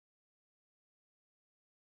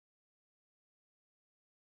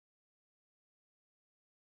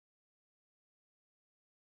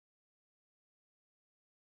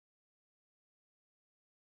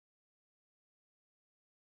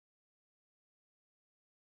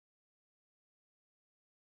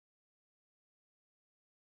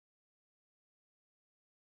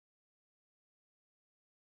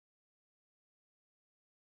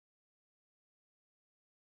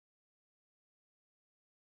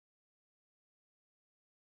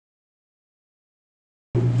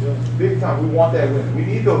big time. We want that win. We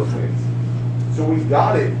need those wins. So we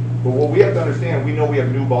got it. But what we have to understand, we know we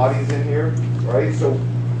have new bodies in here, right? So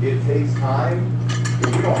it takes time,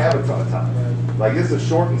 but we don't have a ton of time. Like, it's a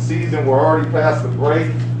shortened season. We're already past the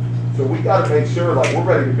break. So we got to make sure, like, we're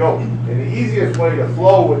ready to go. And the easiest way to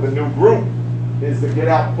flow with the new group is to get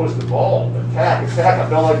out and push the ball, attack. I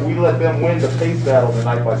felt like we let them win the pace battle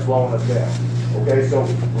tonight by slowing us down. Okay, so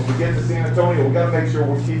when we get to San Antonio, we got to make sure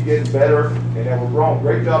we keep getting better and that we're growing.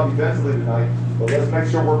 Great job defensively tonight, but let's make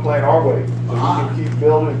sure we're playing our way so we can keep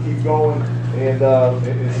building, keep going, and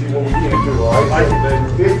see what we can do. All right,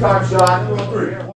 so, big time shot.